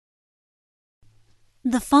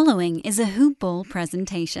The following is a Hoop Ball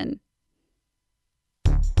presentation.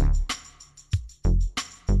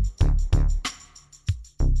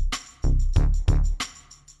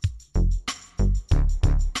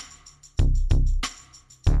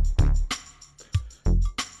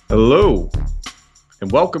 Hello,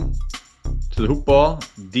 and welcome to the Hoop Ball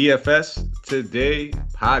DFS Today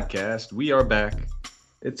podcast. We are back.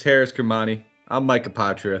 It's Harris Kermani. I'm Micah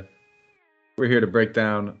Patra. We're here to break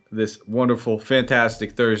down this wonderful,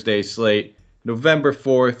 fantastic Thursday slate. November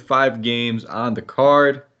 4th, 5 games on the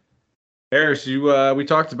card. Harris, we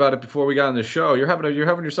talked about it before we got on the show. You're having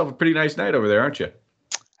yourself a pretty nice night over there, aren't you?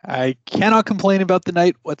 I cannot complain about the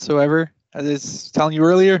night whatsoever. As I was telling you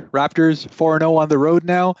earlier, Raptors 4-0 on the road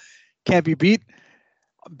now. Can't be beat.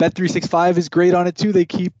 Bet365 is great on it too. They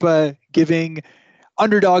keep giving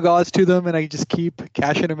underdog odds to them, and I just keep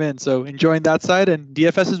cashing them in. So enjoying that side, and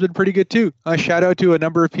DFS has been pretty good too. Shout out to a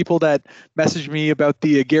number of people that messaged me about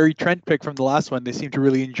the Gary Trent pick from the last one. They seem to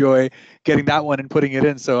really enjoy getting that one and putting it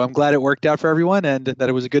in. So I'm glad it worked out for everyone and that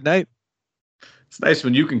it was a good night. It's nice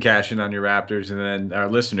when you can cash in on your Raptors, and then our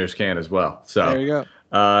listeners can as well. So there you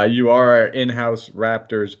go. You are our in-house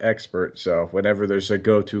Raptors expert, so whenever there's a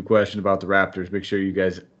go-to question about the Raptors, make sure you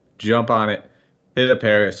guys jump on it, hit up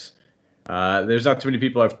Harris. There's not too many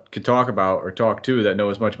people I could talk about or talk to that know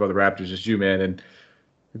as much about the Raptors as you, man. And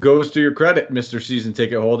it goes to your credit, Mr. Season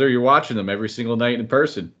Ticket Holder. You're watching them every single night in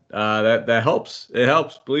person. That helps. It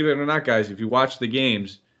helps. Believe it or not, guys, if you watch the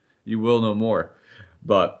games, you will know more.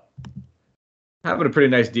 But having a pretty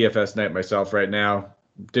nice DFS night myself right now.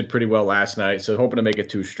 Did pretty well last night, so hoping to make it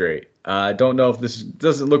 2 straight. I don't know if this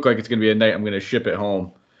doesn't look like it's going to be a night I'm going to ship it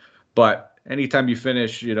home. But anytime you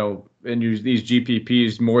finish, and use these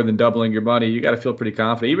GPPs more than doubling your money, you got to feel pretty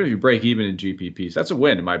confident. Even if you break even in GPPs, that's a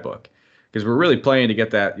win in my book, because we're really playing to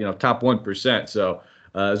get that top 1%. So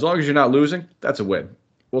as long as you're not losing, that's a win.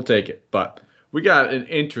 We'll take it. But we got an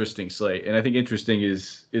interesting slate, and I think interesting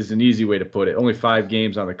is an easy way to put it. Only 5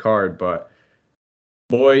 games on the card, but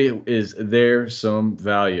boy, is there some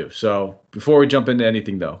value. So before we jump into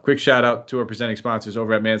anything, though, quick shout out to our presenting sponsors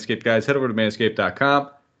over at Manscaped, guys. Head over to manscaped.com.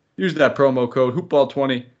 Use that promo code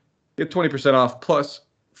HoopBall20. Get 20% off plus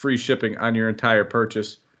free shipping on your entire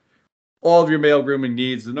purchase. All of your male grooming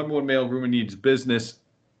needs, the number one male grooming needs business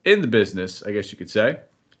in the business, I guess you could say.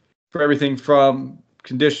 For everything from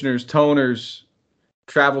conditioners, toners,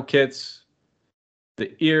 travel kits,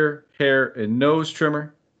 the ear, hair, and nose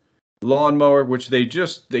trimmer, lawnmower, which they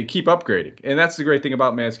keep upgrading. And that's the great thing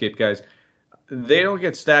about Manscaped, guys. They don't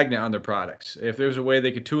get stagnant on their products. If there's a way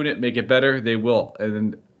they could tune it, make it better, they will. And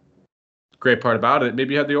then great part about it,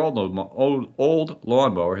 maybe you have the old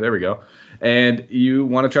lawnmower. There we go. And you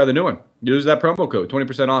want to try the new one. Use that promo code,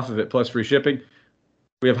 20% off of it plus free shipping.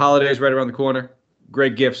 We have holidays right around the corner.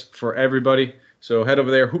 Great gifts for everybody. So head over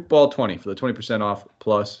there, HoopBall20 for the 20% off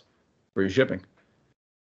plus free shipping.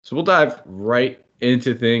 So we'll dive right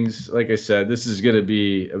into things. Like I said, this is going to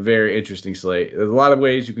be a very interesting slate. There's a lot of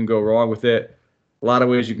ways you can go wrong with it, a lot of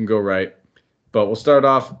ways you can go right. But we'll start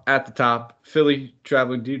off at the top. Philly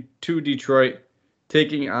traveling to Detroit,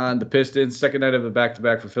 taking on the Pistons. Second night of a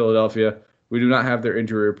back-to-back for Philadelphia. We do not have their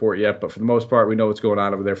injury report yet, but for the most part, we know what's going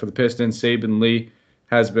on over there. For the Pistons, Saben Lee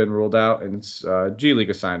has been ruled out, and it's G League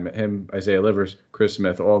assignment. Him, Isaiah Livers, Chris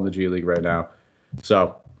Smith, all in the G League right now.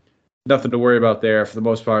 So nothing to worry about there. For the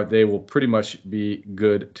most part, they will pretty much be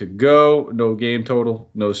good to go. No game total,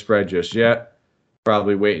 no spread just yet.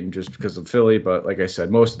 Probably waiting just because of Philly, but like I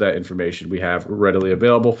said, most of that information we have readily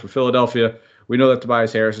available for Philadelphia. We know that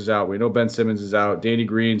Tobias Harris is out. We know Ben Simmons is out. Danny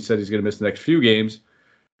Green said he's going to miss the next few games.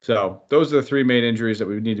 So those are the 3 main injuries that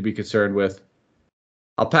we need to be concerned with.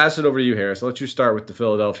 I'll pass it over to you, Harris. I'll let you start with the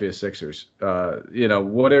Philadelphia Sixers. What are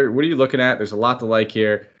you looking at? There's a lot to like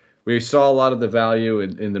here. We saw a lot of the value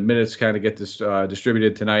in the minutes kind of get this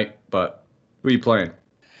distributed tonight, but who are you playing?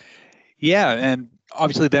 Yeah, and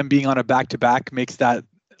obviously them being on a back-to-back makes that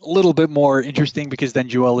a little bit more interesting, because then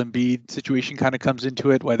Joel Embiid situation kind of comes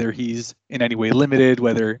into it, whether he's in any way limited,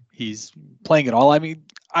 whether he's playing at all. I mean,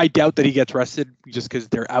 I doubt that he gets rested just because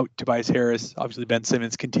they're out Tobias Harris. Obviously, Ben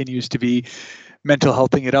Simmons continues to be mental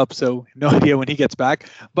healthing it up, so no idea when he gets back.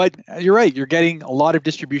 But you're right, you're getting a lot of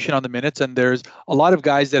distribution on the minutes, and there's a lot of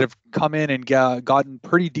guys that have come in and gotten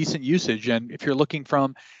pretty decent usage. And if you're looking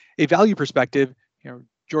from a value perspective,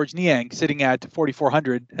 George Niang, sitting at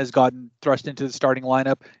 4,400, has gotten thrust into the starting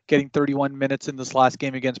lineup, getting 31 minutes in this last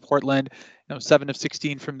game against Portland. 7 of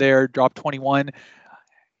 16 from there, dropped 21.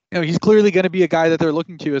 He's clearly going to be a guy that they're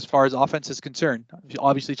looking to as far as offense is concerned.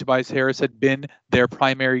 Obviously, Tobias Harris had been their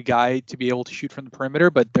primary guy to be able to shoot from the perimeter,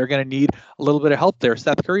 but they're going to need a little bit of help there.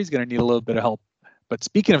 Seth Curry's going to need a little bit of help. But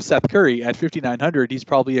speaking of Seth Curry at 5,900, he's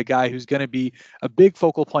probably a guy who's going to be a big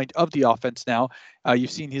focal point of the offense now. You've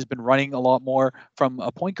seen he's been running a lot more from a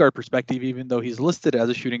point guard perspective, even though he's listed as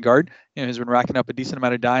a shooting guard. He's been racking up a decent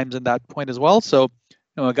amount of dimes in that point as well. So,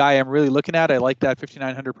 a guy I'm really looking at. I like that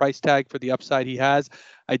 5,900 price tag for the upside he has.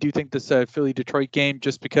 I do think this Philly-Detroit game,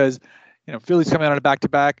 just because, Philly's coming out on a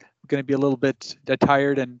back-to-back, going to be a little bit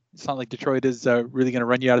tired, and it's not like Detroit is really going to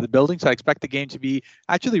run you out of the building. So I expect the game to be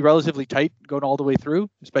actually relatively tight going all the way through,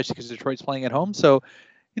 especially because Detroit's playing at home. So,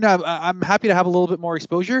 I'm happy to have a little bit more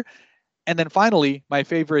exposure. And then finally, my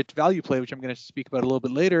favorite value play, which I'm going to speak about a little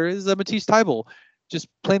bit later, is Matisse Thybulle. Just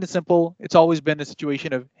plain and simple, it's always been a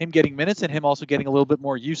situation of him getting minutes and him also getting a little bit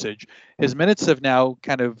more usage. His minutes have now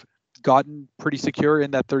kind of gotten pretty secure in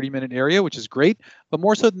that 30-minute area, which is great. But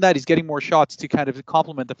more so than that, he's getting more shots to kind of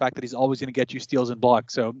complement the fact that he's always going to get you steals and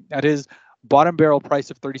blocks. So at his bottom barrel price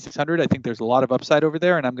of 3,600, I think there's a lot of upside over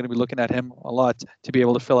there, and I'm going to be looking at him a lot to be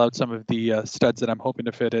able to fill out some of the studs that I'm hoping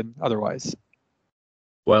to fit in otherwise.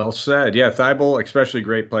 Well said. Yeah, Thybulle, especially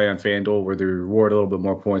great play on FanDuel, where they reward a little bit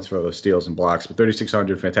more points for those steals and blocks. But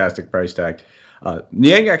 3,600, fantastic price tag.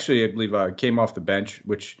 Niang actually, I believe, came off the bench,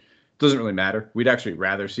 which doesn't really matter. We'd actually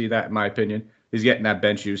rather see that, in my opinion. He's getting that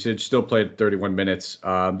bench usage. Still played 31 minutes.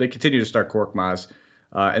 They continue to start Korkmaz,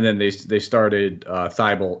 and then they started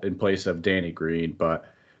Thybulle in place of Danny Green.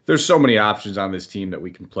 But there's so many options on this team that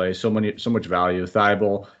we can play. So much value.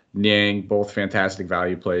 Thybulle, Niang, both fantastic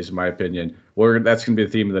value plays, in my opinion. That's going to be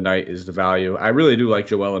the theme of the night, is the value. I really do like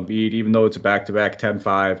Joel Embiid, even though it's a back-to-back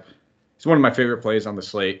 10-5. He's one of my favorite plays on the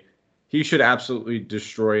slate. He should absolutely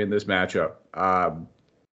destroy in this matchup.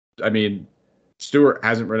 Stewart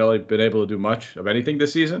hasn't really been able to do much of anything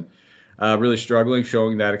this season. Really struggling,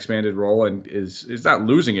 showing that expanded role, and is not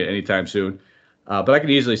losing it anytime soon. But I can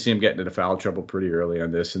easily see him getting into foul trouble pretty early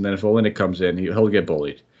on this. And then if Olynyk comes in, he'll get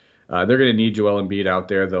bullied. They're going to need Joel Embiid out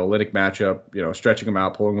there. The Olynyk matchup, stretching him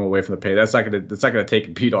out, pulling him away from the paint. That's not going to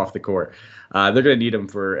take Embiid off the court. They're going to need him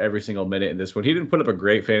for every single minute in this one. He didn't put up a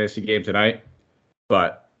great fantasy game tonight,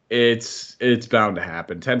 but it's bound to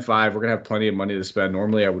happen. 10-5, we're going to have plenty of money to spend.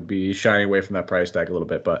 Normally, I would be shying away from that price tag a little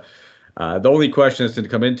bit, but the only question that's going to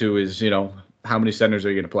come into is, how many centers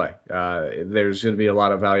are you going to play? There's going to be a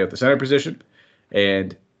lot of value at the center position,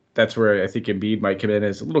 and that's where I think Embiid might come in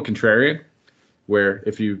as a little contrarian, where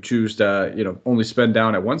if you choose to, only spend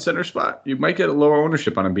down at one center spot, you might get a lower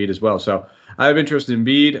ownership on Embiid as well. So I have interest in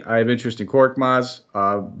Embiid. I have interest in Korkmaz.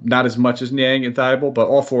 Not as much as Niang and Thybulle, but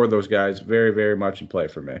all four of those guys very, very much in play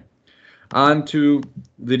for me. On to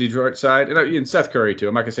the Detroit side, and Seth Curry too.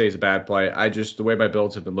 I'm not going to say he's a bad play. The way my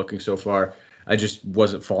builds have been looking so far, I just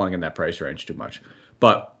wasn't falling in that price range too much.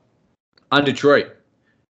 But on Detroit,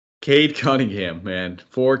 Cade Cunningham, man,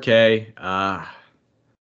 4K.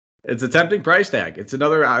 It's a tempting price tag. It's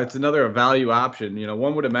another value option.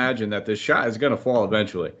 One would imagine that this shot is going to fall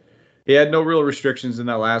eventually. He had no real restrictions in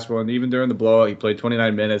that last one. Even during the blowout, he played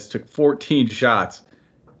 29 minutes, took 14 shots,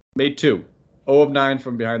 made 2, 0 of 9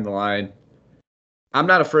 from behind the line. I'm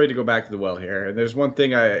not afraid to go back to the well here. And there's one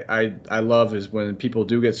thing I love is when people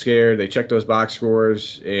do get scared, they check those box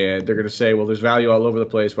scores, and they're going to say, well, there's value all over the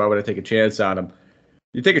place. Why would I take a chance on him?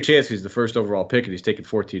 You take a chance because he's the first overall pick, and he's taking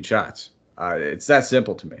 14 shots. It's that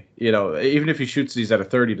simple to me. Even if he shoots these at a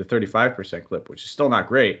 30 to 35% clip, which is still not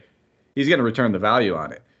great, he's going to return the value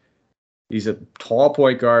on it. He's a tall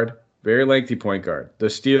point guard, very lengthy point guard. The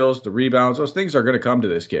steals, the rebounds, those things are going to come to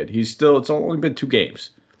this kid. It's only been 2 games.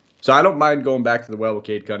 So I don't mind going back to the well with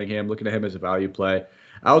Cade Cunningham, looking at him as a value play.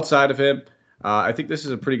 Outside of him, I think this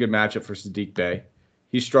is a pretty good matchup for Saddiq Bey.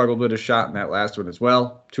 He struggled with a shot in that last one as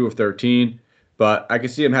well, 2 of 13. But I can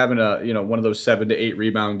see him having one of those 7 to 8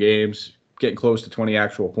 rebound games, getting close to 20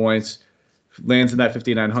 actual points, lands in that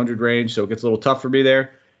 5,900 range, so it gets a little tough for me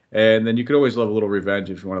there. And then you could always love a little revenge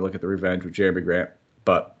if you want to look at the revenge with Jeremy Grant.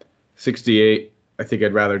 But 68, I think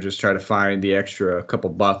I'd rather just try to find the extra couple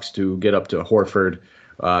bucks to get up to Horford,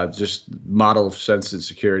 just model of sense and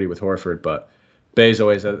security with Horford. But Grant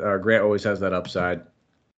always has that upside.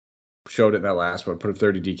 Showed it in that last one, put up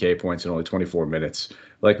 30 DK points in only 24 minutes.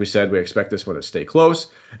 Like we said, we expect this one to stay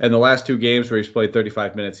close. And the last 2 games where he's played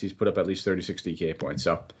 35 minutes, he's put up at least 36 DK points.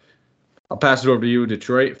 So I'll pass it over to you,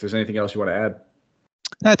 Detroit, if there's anything else you want to add.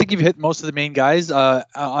 I think you've hit most of the main guys. On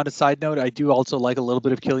a side note, I do also like a little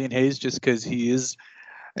bit of Killian Hayes just because he is,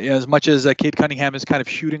 as much as Cade Cunningham is kind of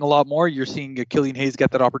shooting a lot more, you're seeing Killian Hayes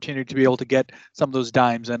get that opportunity to be able to get some of those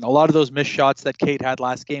dimes. And a lot of those missed shots that Cade had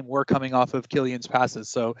last game were coming off of Killian's passes.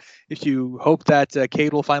 So if you hope that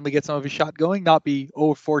Cade will finally get some of his shot going, not be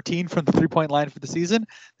 0-14 from the 3-point line for the season,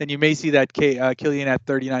 then you may see that Killian at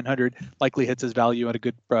 3,900 likely hits his value at a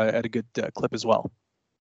good clip as well.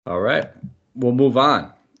 All right. we'll move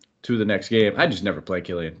on to the next game. I just never play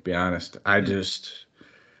Killian, to be honest. I just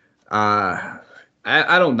I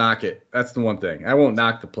don't knock it. That's the one thing. I won't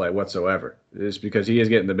knock the play whatsoever. It's because he is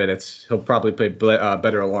getting the minutes. He'll probably play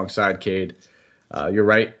better alongside Cade. You're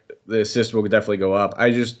right. The assist will definitely go up.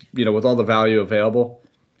 I just, with all the value available,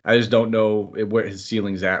 I just don't know where his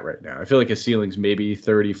ceiling's at right now. I feel like his ceiling's maybe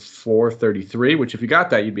 34, 33, which if you got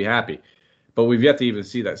that, you'd be happy. But we've yet to even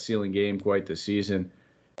see that ceiling game quite this season.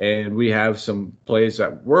 And we have some plays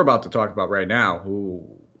that we're about to talk about right now who,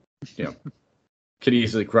 could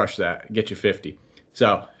easily crush that and get you 50.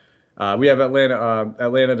 So we have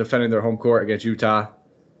Atlanta defending their home court against Utah.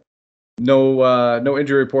 No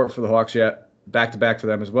injury report for the Hawks yet. Back-to-back for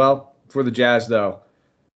them as well. For the Jazz, though,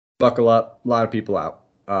 buckle up. A lot of people out.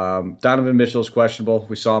 Donovan Mitchell's questionable.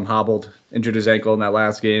 We saw him hobbled, injured his ankle in that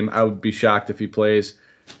last game. I would be shocked if he plays.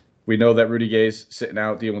 We know that Rudy Gay's sitting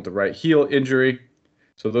out dealing with the right heel injury.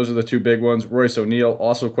 So those are the two big ones. Royce O'Neal,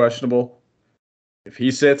 also questionable. If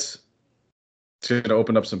he sits, it's going to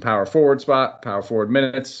open up some power forward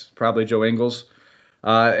minutes, probably Joe Ingles.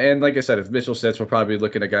 And like I said, if Mitchell sits, we'll probably be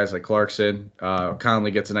looking at guys like Clarkson.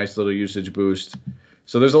 Conley gets a nice little usage boost.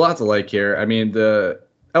 So there's a lot to like here. I mean, the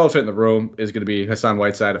elephant in the room is going to be Hassan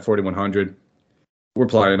Whiteside at 4,100. We're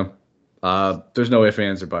playing him. There's no ifs,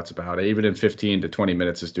 ands, or buts about it. Even in 15 to 20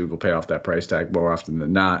 minutes, this dude will pay off that price tag more often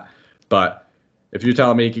than not. But if you're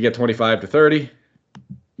telling me he could get 25 to 30,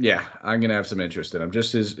 yeah, I'm going to have some interest in him.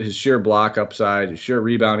 Just his sheer block upside, his sheer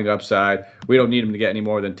rebounding upside. We don't need him to get any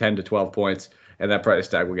more than 10 to 12 points, and that price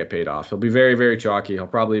tag will get paid off. He'll be very, very chalky. He'll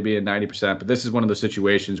probably be at 90%, but this is one of those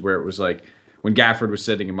situations where it was like when Gafford was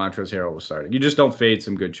sitting and Montrezl Harrell was starting. You just don't fade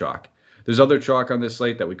some good chalk. There's other chalk on this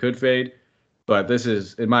slate that we could fade, but this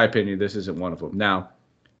is, in my opinion, this isn't one of them. Now,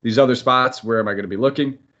 these other spots, where am I going to be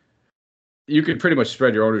looking? You could pretty much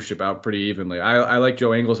spread your ownership out pretty evenly. I like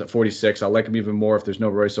Joe Ingles at 46. I'll like him even more if there's no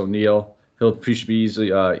Royce O'Neal. He should be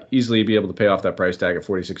easily be able to pay off that price tag at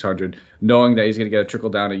 4,600, knowing that he's going to get a trickle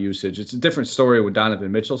down of usage. It's a different story when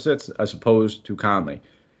Donovan Mitchell sits as opposed to Conley.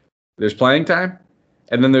 There's playing time,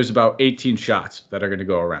 and then there's about 18 shots that are going to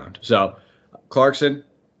go around. So Clarkson,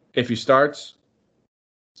 if he starts,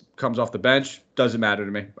 comes off the bench, doesn't matter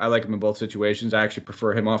to me. I like him in both situations. I actually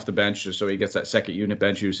prefer him off the bench just so he gets that second unit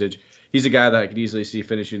bench usage. He's a guy that I could easily see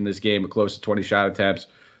finishing this game with close to 20 shot attempts.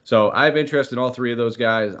 So I have interest in all three of those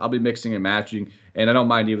guys. I'll be mixing and matching, and I don't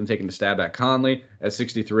mind even taking a stab at Conley at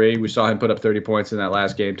 63. We saw him put up 30 points in that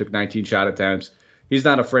last game, took 19 shot attempts. He's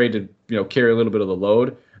not afraid to carry a little bit of the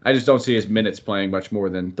load. I just don't see his minutes playing much more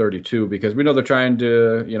than 32 because we know they're trying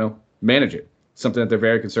to manage it. Something that they're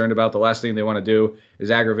very concerned about. The last thing they want to do is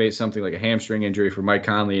aggravate something like a hamstring injury for Mike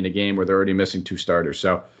Conley in a game where they're already missing two starters.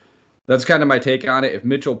 So that's kind of my take on it. If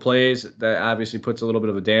Mitchell plays, that obviously puts a little bit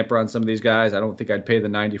of a damper on some of these guys. I don't think I'd pay the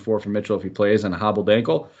 94 for Mitchell if he plays on a hobbled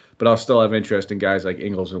ankle, but I'll still have interest in guys like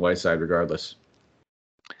Ingles and Whiteside regardless.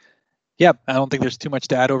 Yeah, I don't think there's too much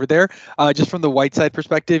to add over there. Just from the Whiteside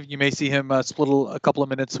perspective, you may see him split a couple of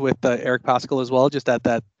minutes with Eric Pascal as well, just at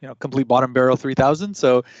that complete bottom barrel 3,000.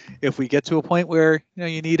 So if we get to a point where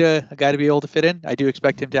you need a guy to be able to fit in, I do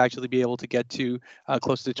expect him to actually be able to get to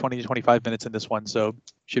close to 20 to 25 minutes in this one. So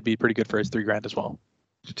should be pretty good for his $3,000 as well.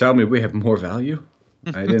 So tell me we have more value.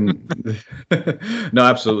 I didn't. No,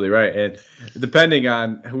 absolutely right. And depending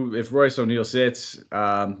on if Royce O'Neal sits.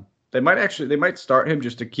 They might start him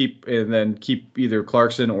just to keep either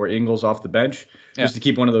Clarkson or Ingles off the bench, just to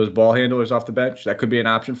keep one of those ball handlers off the bench. That could be an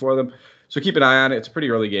option for them. So keep an eye on it. It's a pretty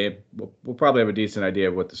early game. We'll probably have a decent idea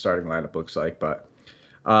of what the starting lineup looks like. But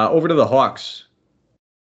over to the Hawks.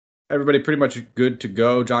 Everybody pretty much good to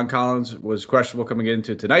go. John Collins was questionable coming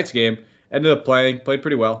into tonight's game. Ended up played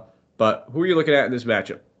pretty well. But who are you looking at in this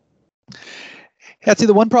matchup? Yeah, see,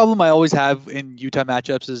 the one problem I always have in Utah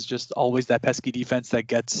matchups is just always that pesky defense that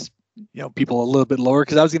gets people a little bit lower.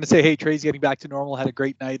 Because I was going to say, hey, Trey's getting back to normal, had a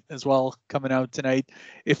great night as well coming out tonight.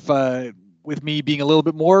 If with me being a little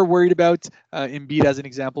bit more worried about Embiid as an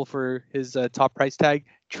example for his top price tag,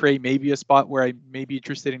 Trey may be a spot where I may be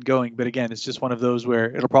interested in going. But again, it's just one of those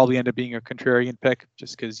where it'll probably end up being a contrarian pick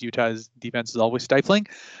just because Utah's defense is always stifling.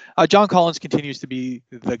 John Collins continues to be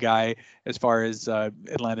the guy as far as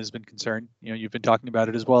Atlanta's been concerned. You've been talking about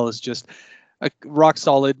it as well. It's just a rock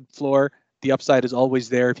solid floor. The upside is always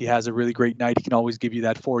there. If he has a really great night, he can always give you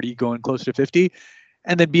that 40 going closer to 50.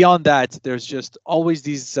 And then beyond that, there's just always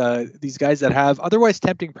these guys that have otherwise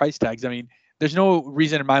tempting price tags. I mean, there's no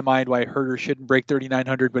reason in my mind why Herter shouldn't break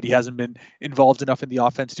 3,900, but he hasn't been involved enough in the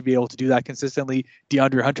offense to be able to do that consistently.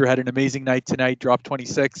 DeAndre Hunter had an amazing night tonight, dropped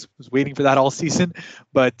 26. Was waiting for that all season,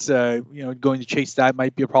 but going to chase that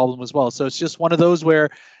might be a problem as well. So it's just one of those where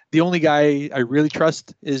The only guy I really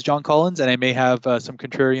trust is John Collins, and I may have some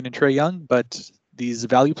contrarian in Trae Young, but these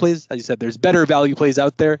value plays, as you said, there's better value plays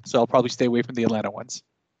out there, so I'll probably stay away from the Atlanta ones.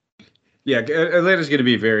 Yeah, Atlanta's going to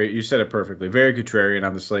be you said it perfectly, very contrarian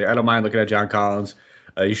on the slate. I don't mind looking at John Collins.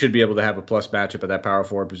 You should be able to have a plus matchup at that power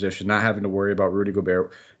forward position, not having to worry about Rudy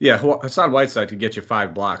Gobert. Yeah, Hassan Whiteside can get you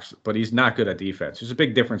 5 blocks, but he's not good at defense. There's a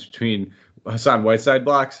big difference between Hassan Whiteside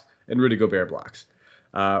blocks and Rudy Gobert blocks.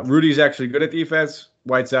 Rudy's actually good at defense.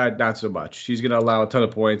 Whiteside, not so much. He's going to allow a ton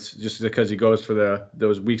of points just because he goes for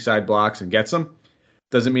those weak side blocks and gets them.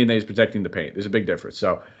 Doesn't mean that he's protecting the paint. There's a big difference.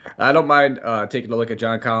 So I don't mind taking a look at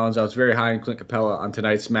John Collins. I was very high on Clint Capella on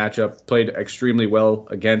tonight's matchup. Played extremely well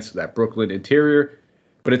against that Brooklyn interior,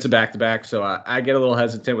 but it's a back-to-back. So I get a little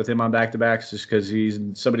hesitant with him on back-to-backs just because he's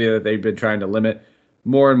somebody that they've been trying to limit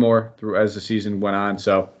more and more through as the season went on.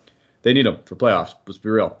 So they need him for playoffs. Let's be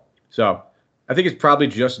real. So I think it's probably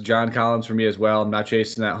just John Collins for me as well. I'm not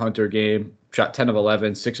chasing that Hunter game. Shot 10 of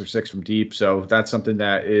 11, 6 of 6 from deep. So that's something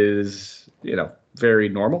that is, very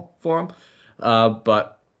normal for him.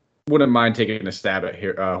 But wouldn't mind taking a stab at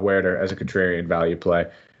Huerter as a contrarian value play.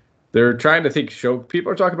 They're trying to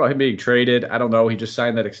people are talking about him being traded. I don't know. He just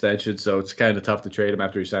signed that extension, so it's kind of tough to trade him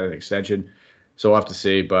after he signed an extension. So we'll have to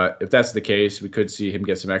see. But if that's the case, we could see him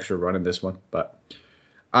get some extra run in this one. But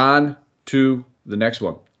on to the next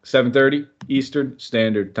one. 7:30 Eastern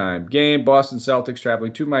Standard Time game. Boston Celtics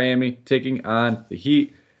traveling to Miami, taking on the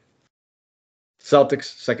Heat. Celtics,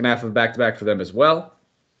 second half of back-to-back for them as well.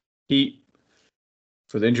 Heat,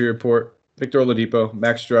 for the injury report, Victor Oladipo,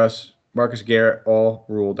 Max Struss, Marcus Garrett, all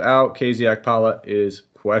ruled out. KZ Okpala is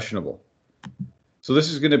questionable. So this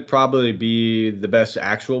is going to probably be the best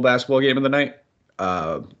actual basketball game of the night.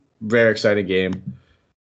 Very exciting game.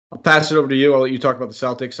 I'll pass it over to you. I'll let you talk about the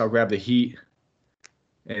Celtics. I'll grab the Heat,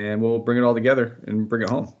 and we'll bring it all together and bring it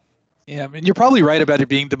home. Yeah, I mean, you're probably right about it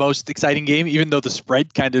being the most exciting game, even though the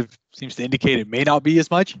spread kind of seems to indicate it may not be as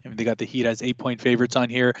much. I mean, they got the Heat as 8-point favorites on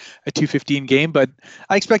here, a 215 game, but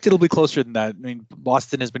I expect it'll be closer than that. I mean,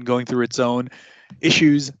 Boston has been going through its own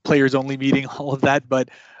issues, players only meeting, all of that, but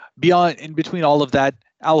in between all of that,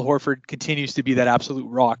 Al Horford continues to be that absolute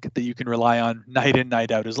rock that you can rely on night in,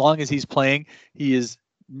 night out. As long as he's playing, he is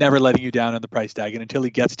never letting you down on the price tag. And until he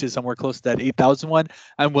gets to somewhere close to that 8,000 one,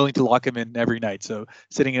 I'm willing to lock him in every night. So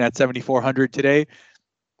sitting in at 7,400 today,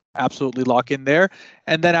 absolutely lock in there.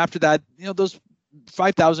 And then after that, those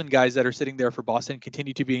 5,000 guys that are sitting there for Boston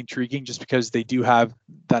continue to be intriguing just because they do have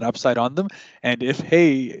that upside on them. And if,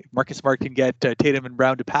 Marcus Smart can get Tatum and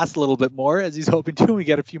Brown to pass a little bit more, as he's hoping to, we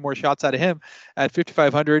get a few more shots out of him at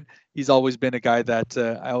 5,500. He's always been a guy that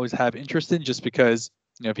I always have interest in just because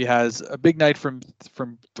if he has a big night from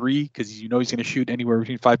 3, because he's going to shoot anywhere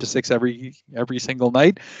between 5 to 6 every single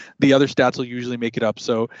night, the other stats will usually make it up.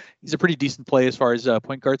 So he's a pretty decent play as far as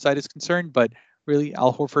point guard side is concerned. But really,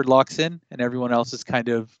 Al Horford locks in, and everyone else is kind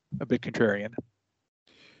of a bit contrarian.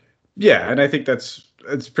 Yeah, and I think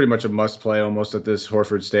it's pretty much a must play almost at this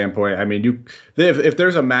Horford standpoint. I mean, if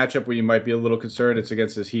there's a matchup where you might be a little concerned, it's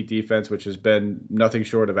against this Heat defense, which has been nothing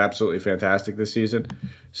short of absolutely fantastic this season.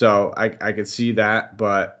 So I could see that,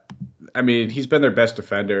 but I mean, he's been their best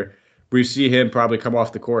defender. We see him probably come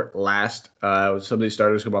off the court last. Some of these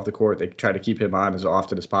starters come off the court, they try to keep him on as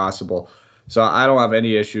often as possible. So I don't have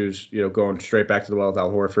any issues, going straight back to the well with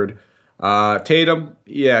Al Horford. Tatum,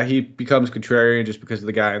 yeah, he becomes contrarian just because of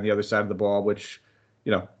the guy on the other side of the ball, which,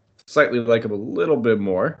 slightly like him a little bit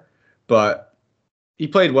more. But he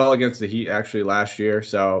played well against the Heat actually last year.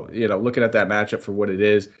 So, looking at that matchup for what it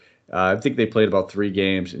is, I think they played about 3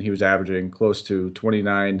 games, and he was averaging close to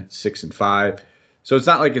 29, 6, and 5. So it's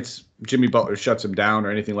not like it's Jimmy Butler shuts him down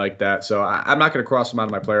or anything like that. So I'm not going to cross him out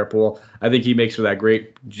of my player pool. I think he makes for that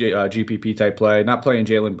great GPP type play. Not playing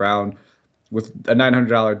Jaylen Brown with a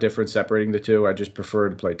 $900 difference separating the two. I just prefer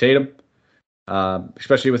to play Tatum,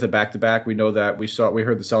 especially with a back-to-back. We know that we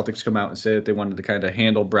heard the Celtics come out and say that they wanted to kind of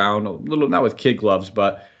handle Brown a little, not with kid gloves,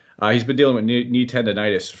 but he's been dealing with knee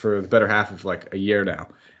tendonitis for the better half of like a year now,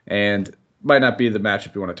 and might not be the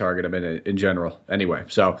matchup you want to target him in general anyway.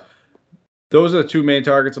 So those are the 2 main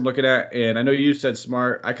targets I'm looking at. And I know you said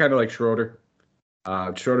Smart. I kind of like Schroeder.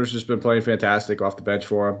 Schroeder's just been playing fantastic off the bench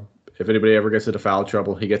for him. If anybody ever gets into foul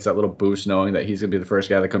trouble, he gets that little boost knowing that he's going to be the first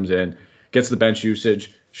guy that comes in, gets the bench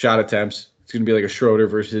usage, shot attempts. It's going to be like a Schroeder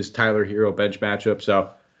versus Tyler Hero bench matchup. So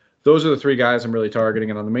those are the 3 guys I'm really targeting.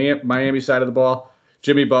 And on the Miami side of the ball,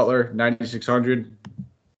 Jimmy Butler, 9,600.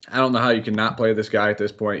 I don't know how you can not play this guy at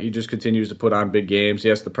this point. He just continues to put on big games.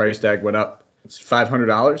 Yes, the price tag went up. It's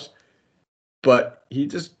 $500. But he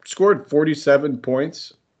just scored 47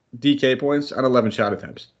 DK points on 11 shot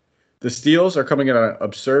attempts. The steals are coming at an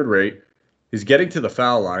absurd rate. He's getting to the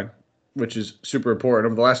foul line, which is super important.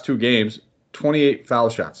 Over the last 2 games, 28 foul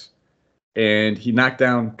shots, and he knocked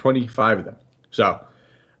down 25 of them. So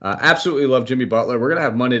absolutely love Jimmy Butler. We're going to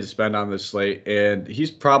have money to spend on this slate, and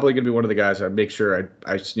he's probably going to be one of the guys I make sure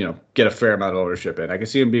I get a fair amount of ownership in. I can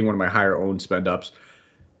see him being one of my higher owned spend ups.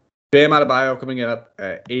 Bam Adebayo coming up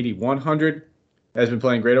at 8,100 has been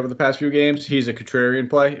playing great over the past few games. He's a contrarian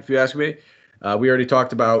play, if you ask me. We already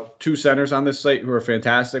talked about 2 centers on this slate who are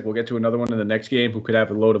fantastic. We'll get to another one in the next game who could have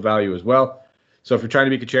a load of value as well. So if you're trying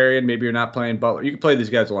to be contrarian, maybe you're not playing Butler. You can play these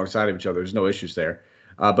guys alongside of each other. There's no issues there.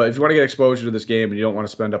 But if you want to get exposure to this game and you don't want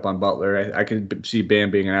to spend up on Butler, I can see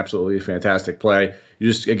Bam being an absolutely fantastic play.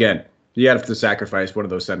 You just, again, you have to sacrifice one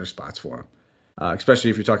of those center spots for him, especially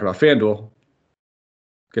if you're talking about FanDuel.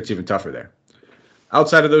 Gets even tougher there.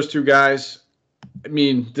 Outside of those 2 guys, I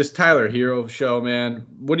mean, this Tyler Hero show, man,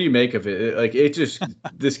 what do you make of it?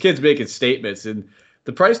 This kid's making statements, and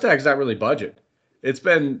the price tag's not really budget. It's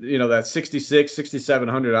been, that $6,600,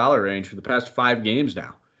 $6,700 range for the past 5 games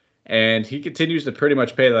now. And he continues to pretty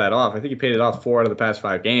much pay that off. I think he paid it off 4 out of the past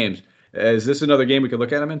 5 games. Is this another game we could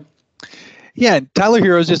look at him in? Yeah, Tyler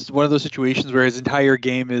Hero is just one of those situations where his entire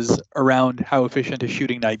game is around how efficient his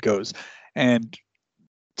shooting night goes. And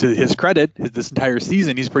to his credit, this entire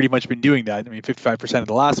season, he's pretty much been doing that. I mean, 55% of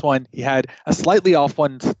the last one. He had a slightly off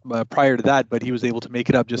one prior to that, but he was able to make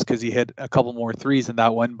it up just because he hit a couple more threes in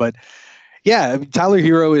that one. But yeah, I mean, Tyler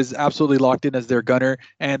Hero is absolutely locked in as their gunner.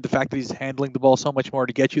 And the fact that he's handling the ball so much more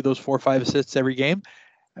to get you those 4 or 5 assists every game.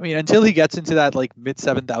 I mean, until he gets into that like mid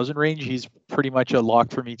 7,000 range, he's pretty much a lock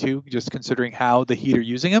for me too, just considering how the Heat are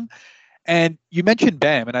using him. And you mentioned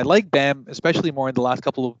Bam, and I like Bam, especially more in the last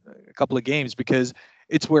couple of games, because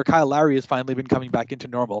it's where Kyle Lowry has finally been coming back into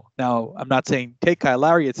normal. Now, I'm not saying take Kyle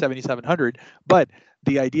Lowry at 7,700, but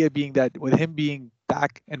the idea being that with him being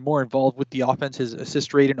back and more involved with the offense, his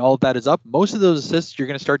assist rate and all of that is up. Most of those assists you're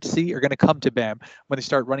going to start to see are going to come to Bam when they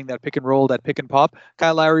start running that pick and roll, that pick and pop.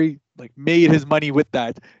 Kyle Lowry made his money with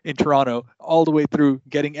that in Toronto all the way through,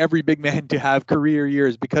 getting every big man to have career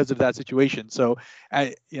years because of that situation. So,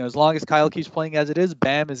 as long as Kyle keeps playing as it is,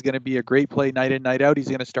 Bam is going to be a great play night in, night out. He's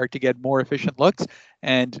going to start to get more efficient looks.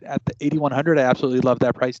 And at the 8,100, I absolutely love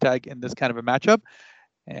that price tag in this kind of a matchup.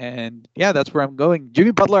 And yeah, that's where I'm going.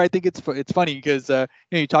 Jimmy Butler, I think it's funny because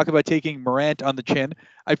you talk about taking Morant on the chin.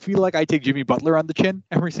 I feel like I take Jimmy Butler on the chin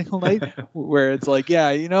every single night, where it's like,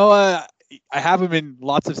 I have him in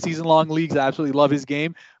lots of season-long leagues. I absolutely love his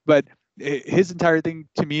game, but his entire thing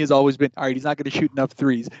to me has always been, all right, he's not going to shoot enough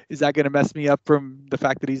threes. Is that going to mess me up from the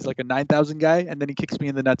fact that he's like a 9,000 guy, and then he kicks me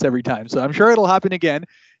in the nuts every time? So I'm sure it'll happen again.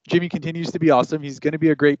 Jimmy continues to be awesome. He's going to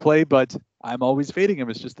be a great play, but I'm always fading him.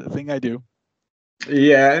 It's just the thing I do.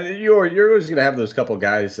 Yeah, and you're always going to have those couple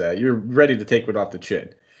guys that you're ready to take one off the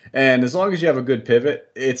chin. And as long as you have a good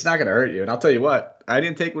pivot, it's not going to hurt you. And I'll tell you what, I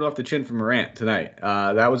didn't take one off the chin from Morant tonight.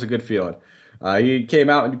 That was a good feeling. He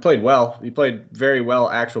came out and he played well. He played very well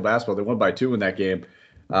actual basketball. They won by 2 in that game.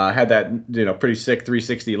 Had that pretty sick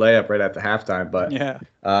 360 layup right at the halftime, but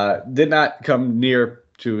did not come near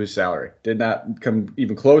to his salary. Did not come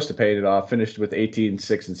even close to paying it off. Finished with 18,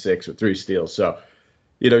 6 and 6 with 3 steals. So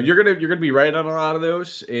you're gonna be right on a lot of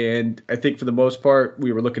those, and I think for the most part,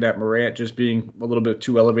 we were looking at Morant just being a little bit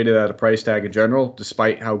too elevated at a price tag in general,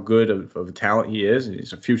 despite how good of a talent he is. And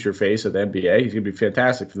he's a future face of the NBA. He's gonna be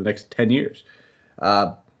fantastic for the next 10 years.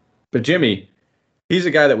 But Jimmy, he's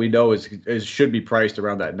a guy that we know should be priced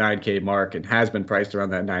around that 9K mark and has been priced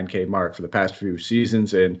around that 9K mark for the past few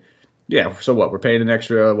seasons. And yeah, so what? We're paying an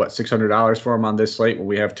extra $600 for him on this slate when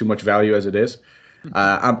we have too much value as it is.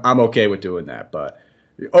 I'm okay with doing that, but.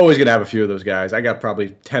 You're always going to have a few of those guys. I got probably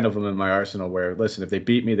 10 of them in my arsenal where, listen, if they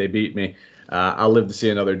beat me, they beat me. I'll live to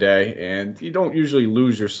see another day. And you don't usually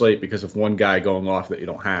lose your slate because of one guy going off that you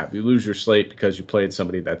don't have. You lose your slate because you played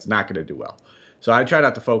somebody that's not going to do well. So I try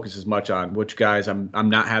not to focus as much on which guys I'm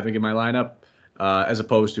not having in my lineup as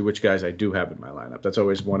opposed to which guys I do have in my lineup. That's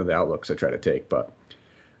always one of the outlooks I try to take. But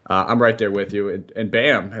I'm right there with you. And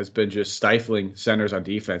Bam has been just stifling centers on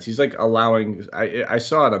defense. He's allowing – I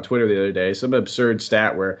saw it on Twitter the other day, some absurd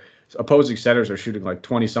stat where opposing centers are shooting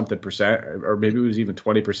 20-something%, or maybe it was even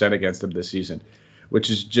 20% against them this season, which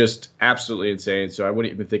is just absolutely insane. So I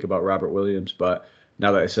wouldn't even think about Robert Williams. But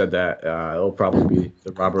now that I said that, it'll probably be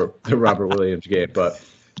the Robert Williams game. But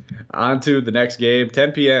on to the next game,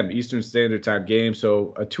 10 p.m. Eastern Standard Time game.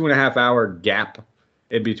 So a 2.5-hour gap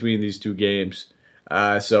in between these two games.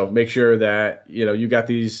 So make sure that, you got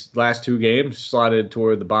these last 2 games slotted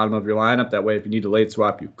toward the bottom of your lineup. That way, if you need a late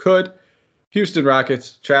swap, you could. Houston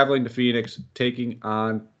Rockets traveling to Phoenix, taking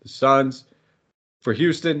on the Suns. For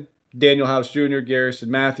Houston, Daniel House Jr., Garrison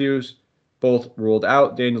Matthews, both ruled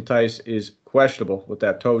out. Daniel Tice is questionable with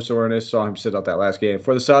that toe soreness. Saw him sit out that last game.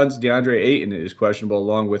 For the Suns, DeAndre Ayton is questionable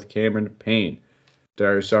along with Cameron Payne.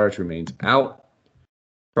 Darius Saric remains out.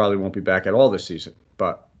 Probably won't be back at all this season.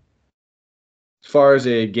 But as far as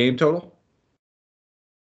a game total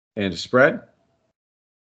and a spread,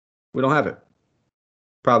 we don't have it.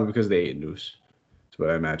 Probably because of the Ayton news. That's what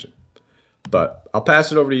I imagine. But I'll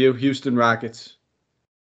pass it over to you. Houston Rockets.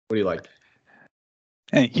 What do you like?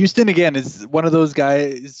 And Houston, again, is one of those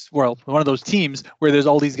guys, well, one of those teams where there's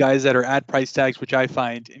all these guys that are at price tags, which I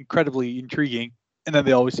find incredibly intriguing. And then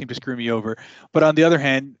they always seem to screw me over. But on the other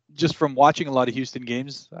hand, just from watching a lot of Houston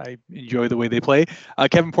games, I enjoy the way they play.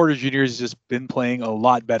 Kevin Porter Jr. has just been playing a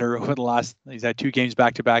lot better over the last, he's had 2 games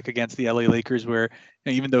back-to-back against the LA Lakers where,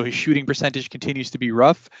 even though his shooting percentage continues to be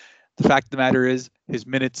rough, the fact of the matter is his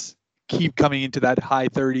minutes keep coming into that high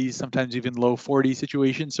 30s, sometimes even low 40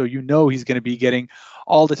 situation. So he's going to be getting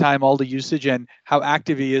all the time, all the usage, and how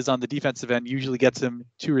active he is on the defensive end usually gets him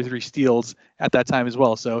 2 or 3 steals at that time as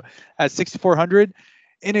well. So at 6,400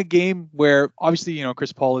 in a game where obviously,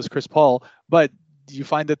 Chris Paul is Chris Paul, but you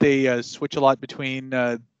find that they switch a lot between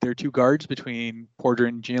their 2 guards, between Porter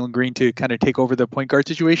and Jalen Green, to kind of take over the point guard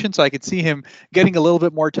situation. So I could see him getting a little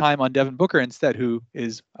bit more time on Devin Booker instead, who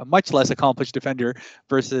is a much less accomplished defender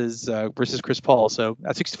versus Chris Paul. So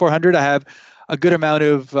at 6,400, I have a good amount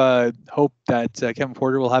of hope that Kevin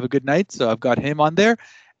Porter will have a good night. So I've got him on there.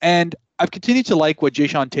 And I've continued to like what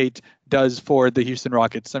Jae'Sean Tate does for the Houston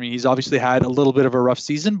Rockets. I mean, he's obviously had a little bit of a rough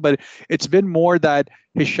season, but it's been more that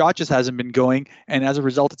his shot just hasn't been going. And as a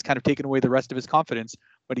result, it's kind of taken away the rest of his confidence.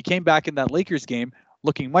 But he came back in that Lakers game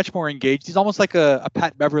looking much more engaged. He's almost like a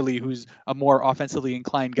Pat Beverly, who's a more offensively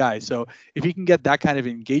inclined guy. So if he can get that kind of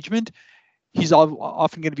engagement, he's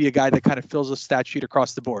often going to be a guy that kind of fills a stat sheet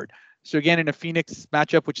across the board. So again, in a Phoenix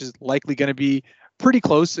matchup, which is likely going to be pretty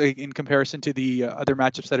close in comparison to the other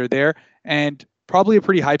matchups that are there, and probably a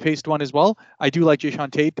pretty high-paced one as well. I do like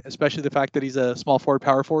Jae'Sean Tate, especially the fact that he's a small forward,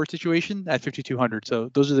 power forward situation at 5,200. So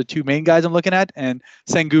those are the 2 main guys I'm looking at, and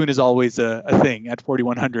Sengun is always a thing at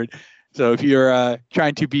 4,100. So if you're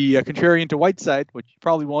trying to be a contrarian to Whiteside, which you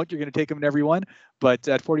probably won't, you're going to take him in every one. But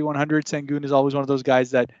at 4,100, Sengun is always one of those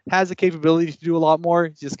guys that has the capability to do a lot more.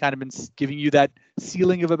 He's just kind of been giving you that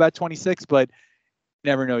ceiling of about 26, but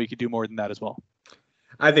you never know, you could do more than that as well.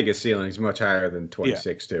 I think his ceiling is much higher than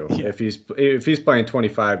 26 too. Yeah. If he's playing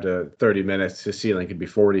 25 to 30 minutes, his ceiling could be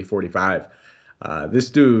 40, 45.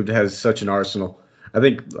 This dude has such an arsenal. I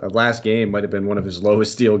think last game might have been one of his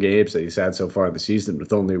lowest steal games that he's had so far in the season,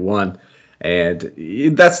 with only 1. And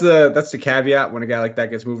that's the caveat when a guy like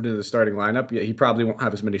that gets moved into the starting lineup. He probably won't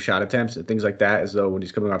have as many shot attempts and things like that as though when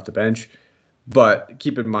he's coming off the bench. But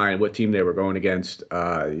keep in mind what team they were going against.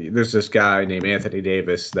 There's this guy named Anthony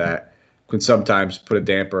Davis that can sometimes put a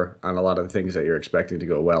damper on a lot of the things that you're expecting to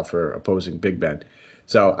go well for opposing Big Ben.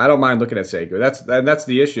 So I don't mind looking at Sengun. That's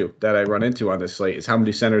the issue that I run into on this slate, is how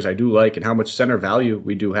many centers I do like and how much center value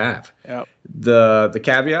we do have. Yep. The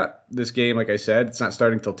caveat, this game, like I said, it's not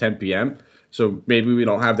starting till 10 p.m., so maybe we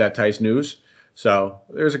don't have that Tice news. So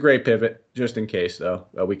there's a great pivot just in case, though,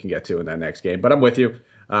 that we can get to in that next game. But I'm with you.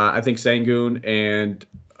 I think Sengun and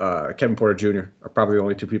Kevin Porter Jr. are probably the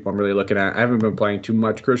only 2 people I'm really looking at. I haven't been playing too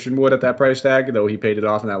much Christian Wood at that price tag, though he paid it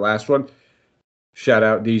off in that last one. Shout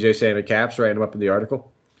out DJ Santa Caps, writing him up in the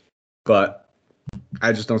article. But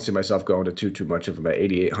I just don't see myself going to too much of him at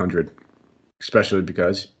 8,800, especially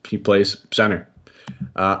because he plays center.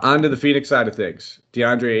 On to the Phoenix side of things.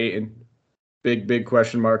 DeAndre Ayton, big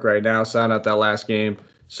question mark right now. Signed out that last game.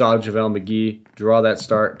 Saw JaVale McGee draw that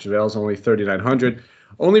start. JaVale's only 3,900.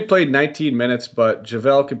 Only played 19 minutes, but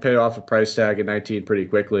JaVale can pay off a price tag at 19 pretty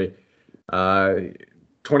quickly.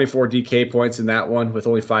 24 DK points in that one with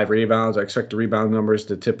only 5 rebounds. I expect the rebound numbers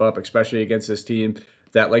to tip up, especially against this team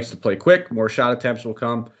that likes to play quick. More shot attempts will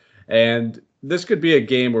come. And this could be a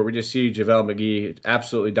game where we just see JaVale McGee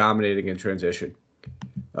absolutely dominating in transition.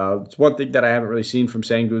 It's one thing that I haven't really seen from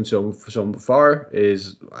Sengun so far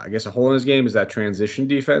is, I guess, a hole in his game is that transition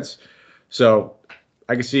defense. So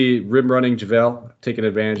I can see rim running JaVale taking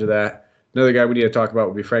advantage of that. Another guy we need to talk about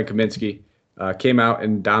would be Frank Kaminsky. Came out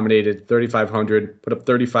and dominated 3,500, put up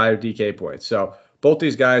 35 DK points. So both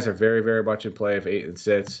these guys are very, very much in play of 8 and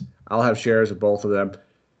 6. I'll have shares of both of them.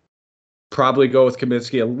 Probably go with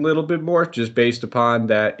Kaminsky a little bit more, just based upon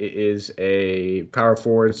that it is a power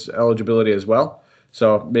forward's eligibility as well.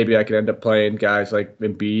 So maybe I could end up playing guys like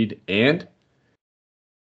Embiid and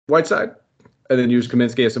Whiteside, and then use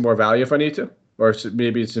Kaminsky as some more value if I need to. Or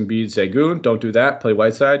maybe it's Embiid, Sengun. Don't do that. Play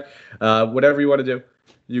Whiteside. Whatever you want to do.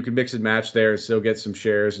 You can mix and match there and still get some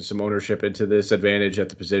shares and some ownership into this advantage at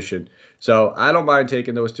the position. So I don't mind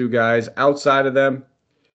taking those 2 guys. Outside of them,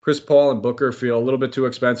 Chris Paul and Booker feel a little bit too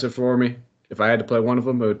expensive for me. If I had to play one of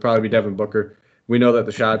them, it would probably be Devin Booker. We know that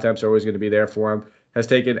the shot attempts are always going to be there for him. Has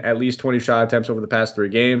taken at least 20 shot attempts over the past 3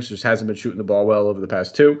 games. Just hasn't been shooting the ball well over the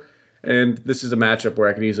past 2. And this is a matchup where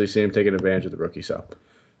I can easily see him taking advantage of the rookie. So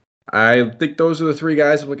I think those are the 3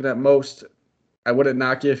 guys I'm looking at most. I wouldn't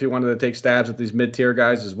knock you if you wanted to take stabs at these mid-tier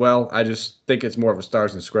guys as well. I just think it's more of a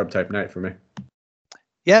stars and scrub type night for me.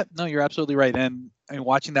 Yeah, no, you're absolutely right. And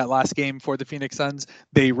watching that last game for the Phoenix Suns,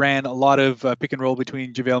 they ran a lot of pick and roll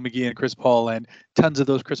between JaVale McGee and Chris Paul, and tons of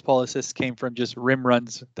those Chris Paul assists came from just rim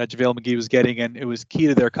runs that JaVale McGee was getting, and it was key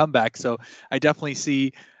to their comeback. So I definitely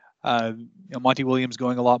see Monty Williams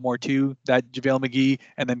going a lot more to that JaVale McGee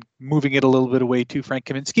and then moving it a little bit away to Frank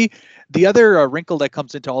Kaminsky. The other wrinkle that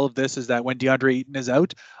comes into all of this is that when DeAndre Ayton is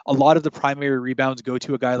out, a lot of the primary rebounds go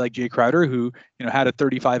to a guy like Jay Crowder, who had a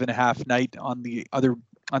 35.5 night on the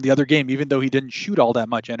other game, even though he didn't shoot all that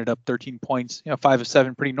much. Ended up 13 points, 5 of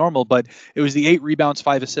 7, pretty normal. But it was the 8 rebounds,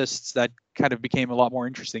 5 assists that kind of became a lot more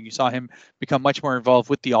interesting. You saw him become much more involved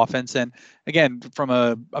with the offense. And again, from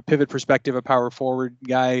a pivot perspective, a power forward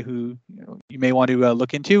guy who you may want to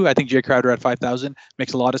look into. I think Jay Crowder at 5,000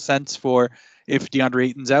 makes a lot of sense for if DeAndre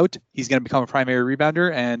Ayton's out. He's going to become a primary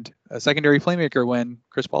rebounder and a secondary playmaker when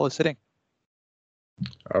Chris Paul is sitting.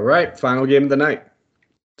 All right, final game of the night,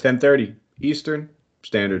 10:30 Eastern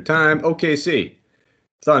Standard Time. OKC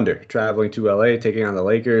Thunder traveling to LA, taking on the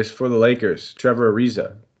Lakers. For the Lakers, Trevor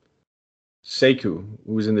Ariza, Sekou,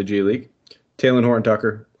 who's in the G League, Talen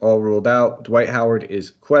Horton-Tucker, all ruled out. Dwight Howard is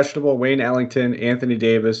questionable. Wayne Ellington, Anthony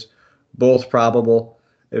Davis, both probable.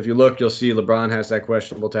 If you look, you'll see LeBron has that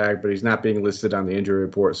questionable tag, but he's not being listed on the injury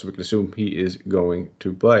report, so we can assume he is going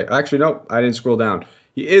to play. Actually, no, I didn't scroll down.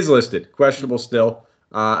 He is listed, questionable still.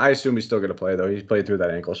 I assume he's still going to play, though. He's played through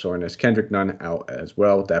that ankle soreness. Kendrick Nunn out as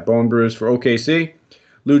well with that bone bruise. For OKC,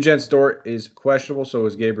 Luguentz Dort is questionable, so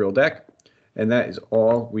is Gabriel Deck. And that is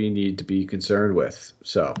all we need to be concerned with.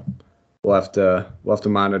 So we'll have to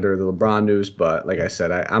monitor the LeBron news, but like I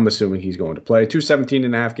said, I'm assuming he's going to play.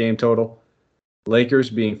 217.5 game total. Lakers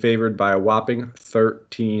being favored by a whopping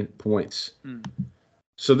 13 points.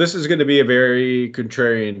 So this is going to be a very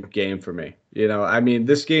contrarian game for me.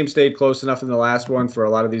 This game stayed close enough in the last one for a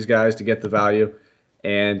lot of these guys to get the value.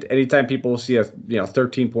 And anytime people see a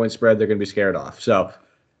 13-point spread, they're going to be scared off. So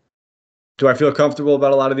do I feel comfortable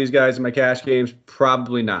about a lot of these guys in my cash games?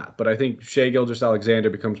 Probably not. But I think Shai Gilgeous-Alexander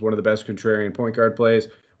becomes one of the best contrarian point guard plays.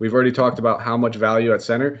 We've already talked about how much value at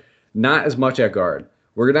center, not as much at guard.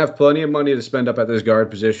 We're going to have plenty of money to spend up at this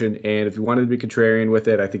guard position, and if you wanted to be contrarian with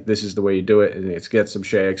it, I think this is the way you do it, and it's get some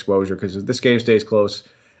Shai exposure, because if this game stays close,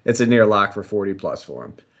 it's a near lock for 40-plus for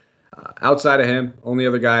him. Outside of him, only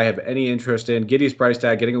other guy I have any interest in, Giddey's price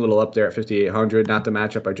tag getting a little up there at 5,800, not the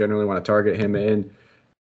matchup I generally want to target him in.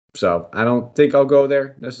 So I don't think I'll go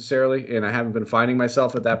there necessarily, and I haven't been finding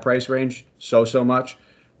myself at that price range so much.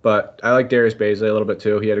 But I like Darius Bazley a little bit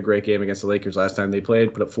too. He had a great game against the Lakers last time they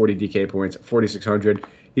played, put up 40 DK points at 4,600.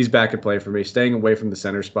 He's back in play for me, staying away from the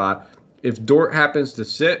center spot. If Dort happens to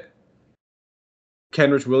sit,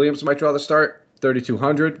 Kenrich Williams might draw the start,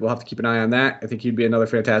 3,200. We'll have to keep an eye on that. I think he'd be another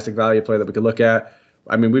fantastic value play that we could look at.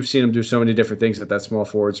 I mean, we've seen him do so many different things at that small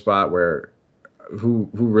forward spot where who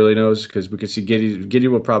really knows, because we could see Giddey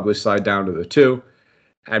will probably slide down to the 2.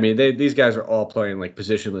 I mean, these guys are all playing like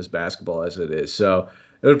positionless basketball as it is. So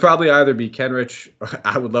it would probably either be Kenrich.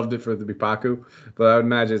 I would love it for it to be Paku, but I would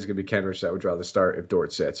imagine it's going to be Kenrich that would draw the start if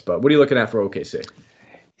Dort sits. But what are you looking at for OKC?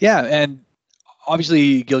 Yeah, and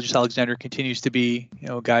obviously Gilgeous-Alexander continues to be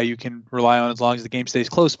a guy you can rely on as long as the game stays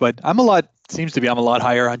close. But I'm a lot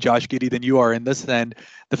higher on Josh Giddey than you are in this, and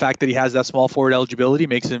the fact that he has that small forward eligibility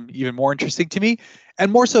makes him even more interesting to me.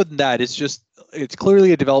 And more so than that, it's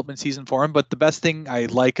clearly a development season for him. But the best thing I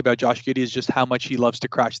like about Josh Giddey is just how much he loves to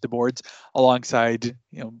crash the boards alongside,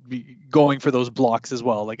 going for those blocks as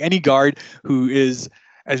well. Like any guard who is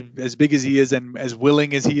as big as he is and as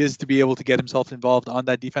willing as he is to be able to get himself involved on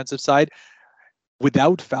that defensive side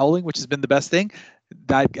without fouling, which has been the best thing,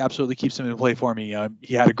 that absolutely keeps him in play for me.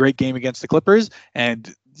 He had a great game against the Clippers,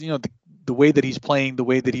 and the way that he's playing, the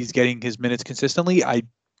way that he's getting his minutes consistently, I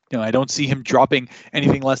don't see him dropping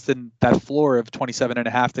anything less than that floor of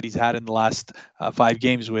 27.5 that he's had in the last 5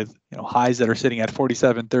 games, with highs that are sitting at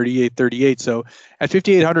 47, 38, 38. So at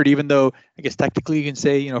 5,800, even though I guess technically you can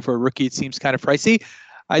say for a rookie it seems kind of pricey,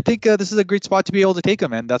 I think this is a great spot to be able to take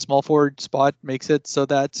him, and that small forward spot makes it so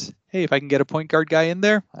that, hey, if I can get a point guard guy in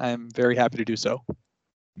there, I'm very happy to do so.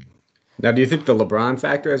 Now, do you think the LeBron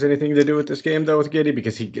factor has anything to do with this game, though, with Giddey?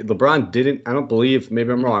 Because LeBron didn't, I don't believe,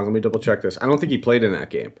 maybe I'm wrong, let me double check this. I don't think he played in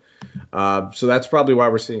that game. So that's probably why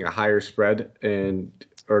we're seeing a higher spread. And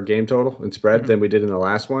or game total in spread than we did in the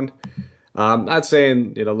last one. Not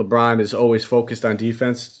saying LeBron is always focused on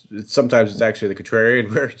defense. Sometimes it's actually the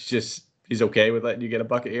contrarian, where he's okay with letting you get a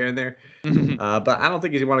bucket here and there. But I don't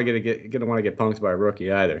think he's going to get punked by a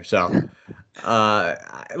rookie either. So,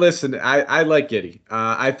 listen, I like Giddey.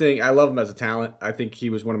 I love him as a talent. I think he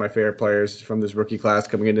was one of my favorite players from this rookie class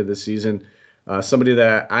coming into this season. Somebody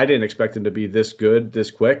that I didn't expect him to be this good, this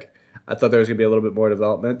quick. I thought there was going to be a little bit more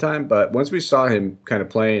development time, but once we saw him kind of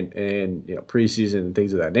playing in preseason and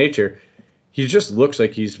things of that nature, he just looks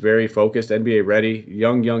like he's very focused, NBA ready,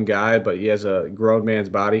 young guy, but he has a grown man's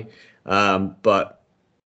body. But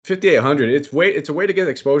 5,800, it's a way to get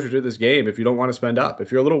exposure to this game if you don't want to spend up.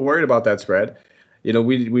 If you're a little worried about that spread,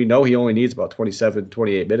 we know he only needs about 27,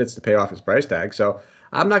 28 minutes to pay off his price tag. So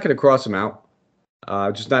I'm not going to cross him out.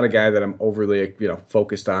 Just not a guy that I'm overly,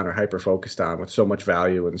 focused on or hyper focused on with so much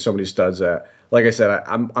value and so many studs that, like I said,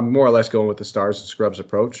 I'm more or less going with the stars and scrubs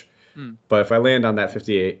approach. But if I land on that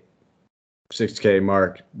 58, 6K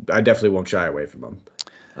mark, I definitely won't shy away from him.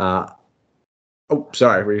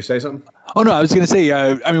 Sorry, were you say something? Oh, no, I was going to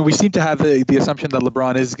say, we seem to have the assumption that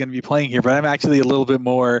LeBron is going to be playing here, but I'm actually a little bit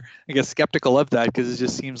more, skeptical of that, because it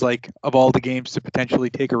just seems like of all the games to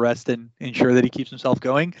potentially take a rest and ensure that he keeps himself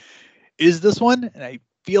going, is this one? And I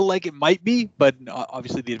feel like it might be, but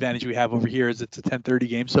obviously the advantage we have over here is it's a 10:30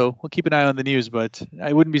 game, so we'll keep an eye on the news, but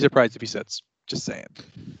I wouldn't be surprised if he sits. Just saying.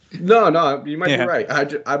 No, you might be right.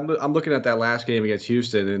 I'm looking at that last game against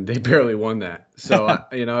Houston, and they barely won that. So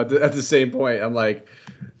at the same point, I'm like,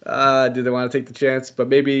 do they want to take the chance? But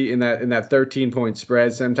maybe in that 13-point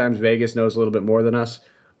spread, sometimes Vegas knows a little bit more than us,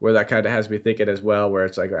 where that kind of has me thinking as well. Where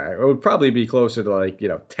it's like, all right, it would probably be closer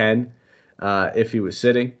to 10 if he was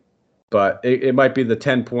sitting, but it might be the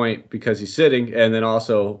 10-point because he's sitting, and then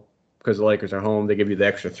also because the Lakers are home, they give you the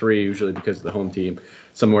extra 3 usually because of the home team,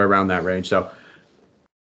 somewhere around that range. So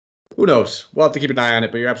who knows? We'll have to keep an eye on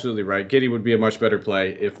it, but you're absolutely right. Giddey would be a much better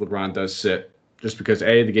play if LeBron does sit, just because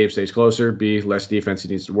A, the game stays closer, B, less defense he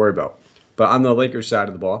needs to worry about. But on the Lakers side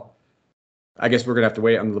of the ball, I guess we're going to have to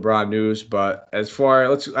wait on the LeBron news. But as far,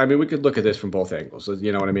 we could look at this from both angles.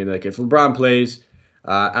 You know what I mean? Like if LeBron plays,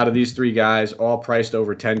 out of these 3 guys, all priced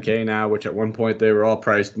over 10K now, which at one point they were all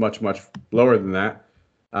priced much, much lower than that.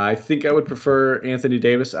 I think I would prefer Anthony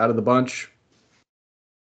Davis out of the bunch.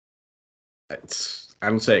 I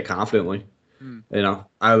don't say it confidently.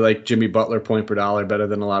 I like Jimmy Butler point per dollar better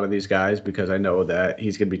than a lot of these guys because I know that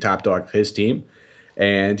he's going to be top dog for his team,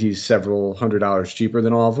 and he's several $100s cheaper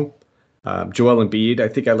than all of them. Joel Embiid, I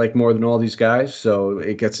think I like more than all these guys, so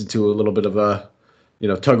it gets into a little bit of a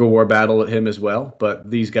tug of war battle at him as well. But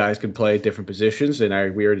these guys can play different positions,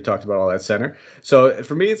 and we already talked about all that center. So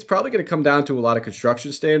for me, it's probably going to come down to a lot of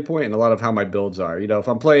construction standpoint and a lot of how my builds are. If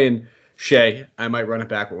I'm playing Shea, I might run it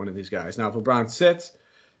back with one of these guys. Now, if LeBron sits,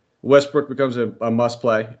 Westbrook becomes a must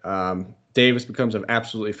play. Davis becomes an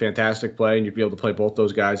absolutely fantastic play, and you'd be able to play both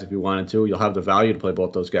those guys if you wanted to. You'll have the value to play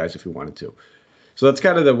both those guys if you wanted to. So that's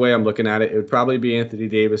kind of the way I'm looking at it. It would probably be Anthony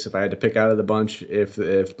Davis if I had to pick out of the bunch. If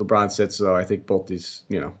LeBron sits, though, I think both these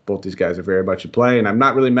guys are very much in play. And I'm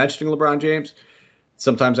not really mentioning LeBron James.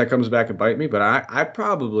 Sometimes that comes back and bite me, but I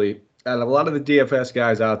probably, out of a lot of the DFS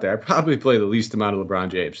guys out there, I probably play the least amount of LeBron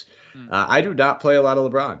James. I do not play a lot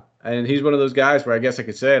of LeBron. And he's one of those guys where I guess I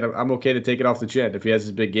could say it. I'm okay to take it off the chin if he has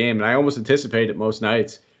his big game. And I almost anticipate it most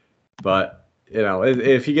nights. But,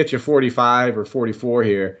 if he gets you 45 or 44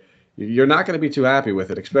 here, you're not going to be too happy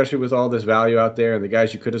with it, especially with all this value out there and the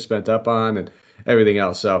guys you could have spent up on and everything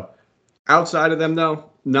else. So outside of them, though,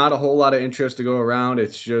 not a whole lot of interest to go around.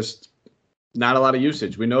 It's just not a lot of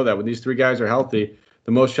usage. We know that when these 3 guys are healthy,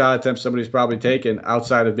 the most shot attempts somebody's probably taken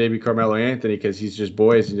outside of maybe Carmelo Anthony because he's just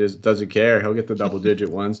boys and just doesn't care. He'll get the double-digit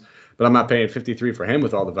ones, but I'm not paying 53 for him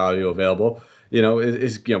with all the value available.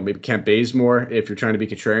 Maybe Kent Bazemore if you're trying to be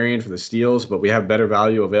contrarian for the steals, but we have better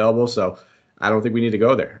value available, so I don't think we need to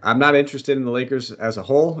go there. I'm not interested in the Lakers as a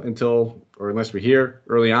whole unless we hear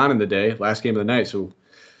early on in the day, last game of the night. So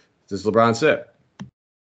does LeBron sit?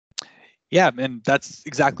 Yeah, and that's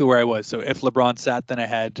exactly where I was. So if LeBron sat, then I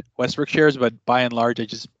had Westbrook shares, but by and large, I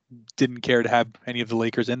just didn't care to have any of the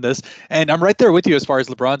Lakers in this. And I'm right there with you as far as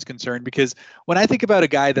LeBron's concerned, because when I think about a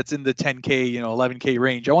guy that's in the 10K, 11K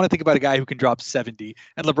range, I want to think about a guy who can drop 70.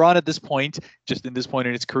 And LeBron at this point, just in this point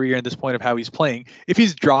in his career and this point of how he's playing, if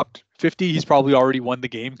he's dropped 50, he's probably already won the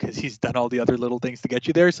game because he's done all the other little things to get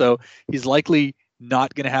you there. So he's likely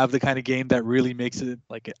not going to have the kind of game that really makes it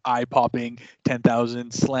like an eye-popping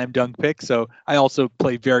 10,000 slam dunk pick. So I also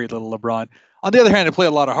play very little LeBron. On the other hand, I play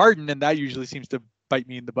a lot of Harden, and that usually seems to bite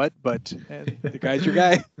me in the butt, but the guy's your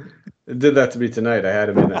guy. It did that to me tonight. I had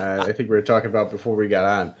him in, I think we were talking about before we got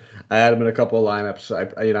on. I had him in a couple of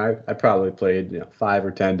lineups. I probably played 5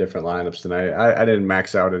 or 10 different lineups tonight. I didn't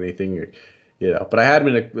max out anything, but I had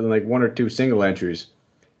him in like 1 or 2 single entries.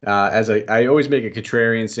 I always make a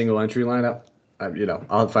contrarian single entry lineup.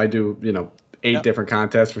 If I do 8 different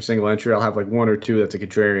contests for single entry, I'll have like 1 or 2 that's a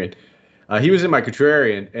contrarian. He was in my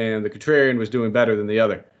contrarian, and the contrarian was doing better than the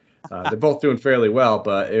other. They're both doing fairly well,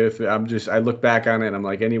 but I look back on it and I'm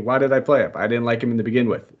like, why did I play him? I didn't like him in the begin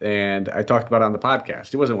with, and I talked about it on the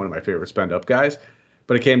podcast. He wasn't one of my favorite spend up guys,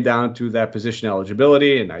 but it came down to that position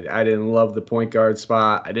eligibility, and I didn't love the point guard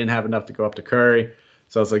spot. I didn't have enough to go up to Curry,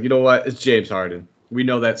 so I was like, you know what? It's James Harden. We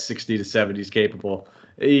know that 60 to 70 is capable.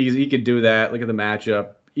 He could do that. Look at the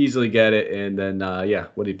matchup. Easily get it, and then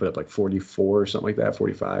what did he put up, like 44 or something like that,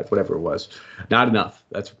 45, whatever it was. Not enough.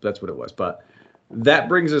 That's what it was. But that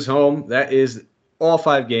brings us home. That is all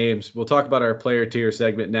 5 games. We'll talk about our player tier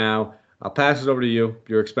segment now. I'll pass it over to you.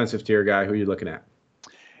 You're expensive tier guy. Who are you looking at?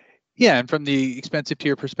 Yeah, and from the expensive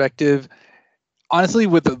tier perspective, honestly,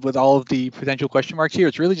 with all of the potential question marks here,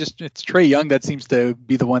 it's really just it's Trae Young that seems to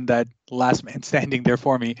be the one that last man standing there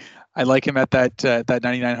for me. I like him at that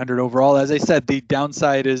 9,900 overall. As I said, the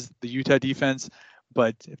downside is the Utah defense,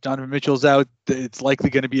 but if Donovan Mitchell's out, it's likely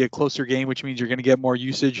going to be a closer game, which means you're going to get more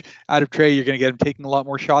usage out of Trae. You're going to get him taking a lot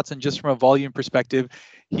more shots, and just from a volume perspective,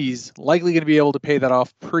 he's likely going to be able to pay that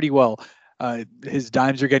off pretty well. His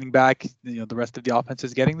dimes are getting back. The rest of the offense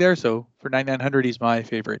is getting there. So for 9,900, he's my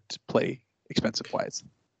favorite play, expensive wise.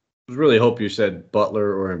 I really hope you said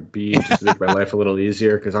Butler or Embiid just to make my life a little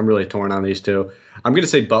easier, because I'm really torn on these two. I'm going to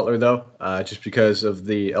say Butler, though, just because of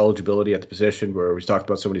the eligibility at the position where we talked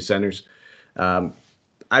about so many centers.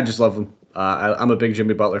 I just love him. I'm a big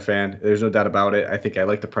Jimmy Butler fan. There's no doubt about it. I think I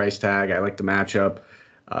like the price tag. I like the matchup,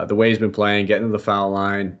 the way he's been playing, getting to the foul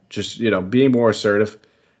line, just being more assertive.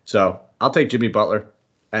 So I'll take Jimmy Butler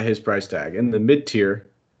at his price tag. In the mid-tier,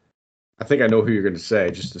 I think I know who you're going to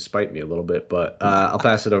say, just to spite me a little bit, but I'll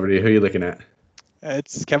pass it over to you. Who are you looking at?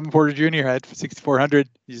 It's Kevin Porter Jr. at 6,400.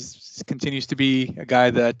 He continues to be a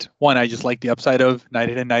guy that, one, I just like the upside of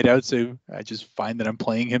night in and night out. So I just find that I'm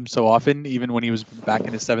playing him so often, even when he was back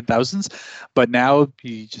in his 7,000s. But now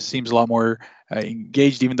he just seems a lot more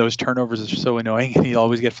engaged, even though his turnovers are so annoying. And he'll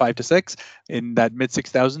always get 5 to 6. In that mid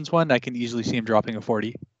 6,000s one, I can easily see him dropping a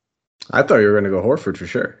 40. I thought you were going to go Horford for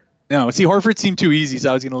sure. No, see, Horford seemed too easy,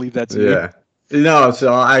 so I was going to leave that to you. Yeah. No,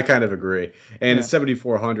 so I kind of agree. And at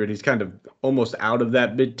 7,400, he's kind of almost out of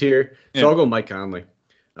that mid tier. So I'll go Mike Conley,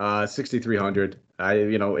 6,300.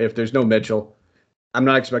 If there's no Mitchell, I'm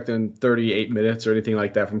not expecting 38 minutes or anything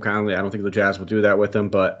like that from Conley. I don't think the Jazz will do that with him,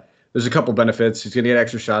 but there's a couple benefits. He's going to get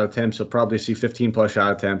extra shot attempts. He'll probably see 15 plus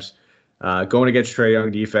shot attempts. Going against Trae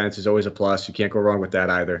Young defense is always a plus. You can't go wrong with that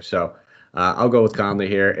either. So I'll go with Conley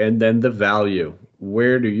here. And then the value.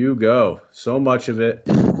 Where do you go? So much of it.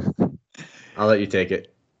 I'll let you take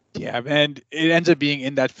it. Yeah, and it ends up being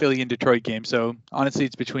in that Philly and Detroit game. So honestly,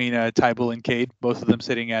 it's between Thybulle and Cade, both of them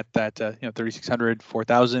sitting at that 3,600,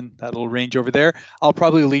 4,000, that little range over there. I'll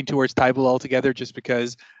probably lean towards Thybulle altogether, just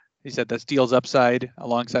because he said that steals upside,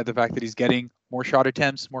 alongside the fact that he's getting more shot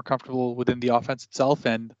attempts, more comfortable within the offense itself,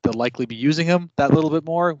 and they'll likely be using him that little bit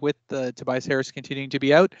more with Tobias Harris continuing to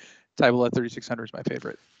be out. Thybulle at 3,600 is my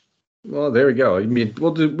favorite. Well, there we go. I mean,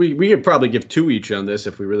 we could probably give 2 each on this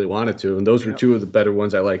if we really wanted to, and those were 2 of the better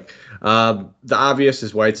ones I like. The obvious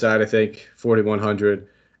is Whiteside, I think, 4,100,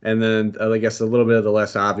 and then I guess a little bit of the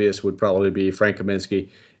less obvious would probably be Frank Kaminsky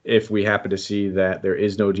if we happen to see that there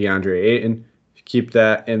is no DeAndre Ayton. Keep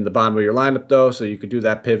that in the bottom of your lineup, though, so you could do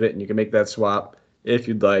that pivot and you can make that swap if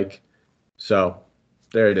you'd like. So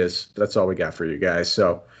there it is. That's all we got for you guys.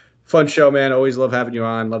 So fun show, man. Always love having you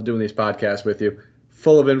on. Love doing these podcasts with you.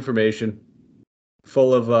 Full of information,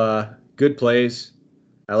 full of good plays.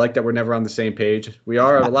 I like that we're never on the same page. We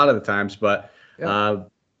are a lot of the times, but you're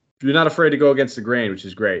not afraid to go against the grain, which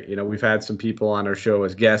is great. We've had some people on our show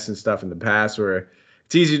as guests and stuff in the past where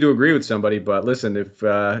it's easy to agree with somebody, but listen, if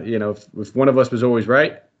one of us was always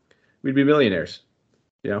right, we'd be millionaires.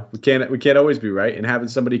 We can't always be right, and having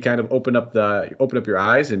somebody kind of open up your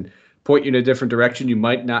eyes and point you in a different direction you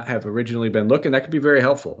might not have originally been looking, that could be very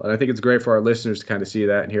helpful. And I think it's great for our listeners to kind of see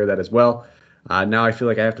that and hear that as well. Now I feel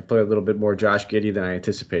like I have to play a little bit more Josh Giddey than I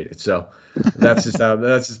anticipated. So that's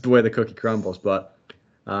just the way the cookie crumbles. But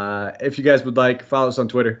if you guys would like, follow us on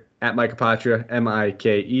Twitter at Mike Apotria,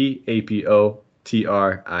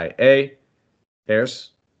 MikeApotria. Harris,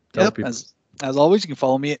 tell people. As always, you can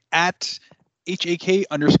follow me at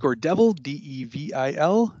HAK_Devil,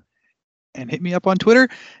 DEVIL. And hit me up on Twitter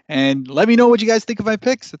and let me know what you guys think of my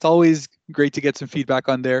picks. It's always great to get some feedback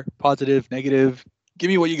on there. Positive, negative. Give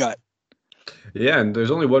me what you got. Yeah, and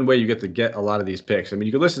there's only one way you get a lot of these picks. I mean,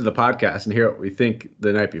 you can listen to the podcast and hear what we think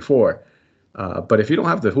the night before. But if you don't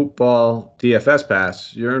have the Hoopball DFS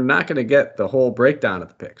pass, you're not going to get the whole breakdown of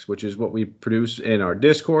the picks, which is what we produce in our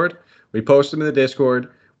Discord. We post them in the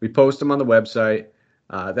Discord. We post them on the website.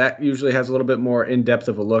 That usually has a little bit more in-depth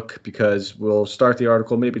of a look because we'll start the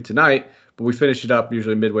article maybe tonight, but we finish it up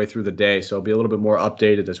usually midway through the day, so it'll be a little bit more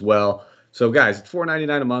updated as well. So, guys, it's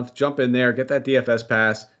 $4.99 a month. Jump in there, get that DFS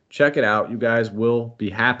pass, check it out. You guys will be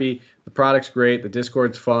happy. The product's great. The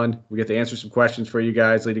Discord's fun. We get to answer some questions for you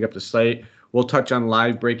guys leading up to slate. We'll touch on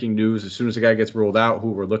live breaking news as soon as the guy gets ruled out,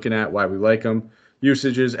 who we're looking at, why we like him,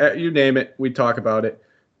 usages, you name it. We talk about it.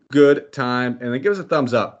 Good time. And then give us a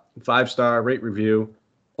thumbs up, 5-star, rate, review,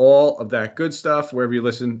 all of that good stuff. Wherever you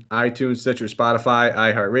listen, iTunes, Stitcher, Spotify,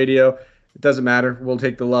 iHeartRadio. It doesn't matter. We'll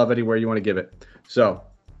take the love anywhere you want to give it. So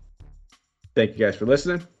thank you guys for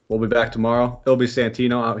listening. We'll be back tomorrow. It'll be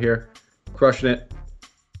Santino out here crushing it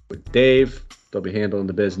with Dave. They'll be handling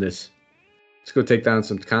the business. Let's go take down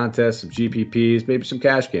some contests, some GPPs, maybe some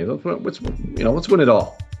cash games. Let's win it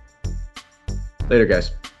all. Later,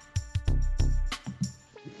 guys.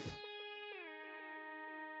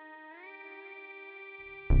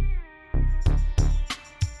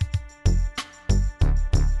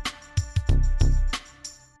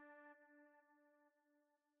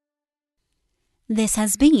 This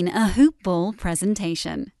has been a Hoop Ball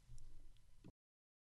presentation.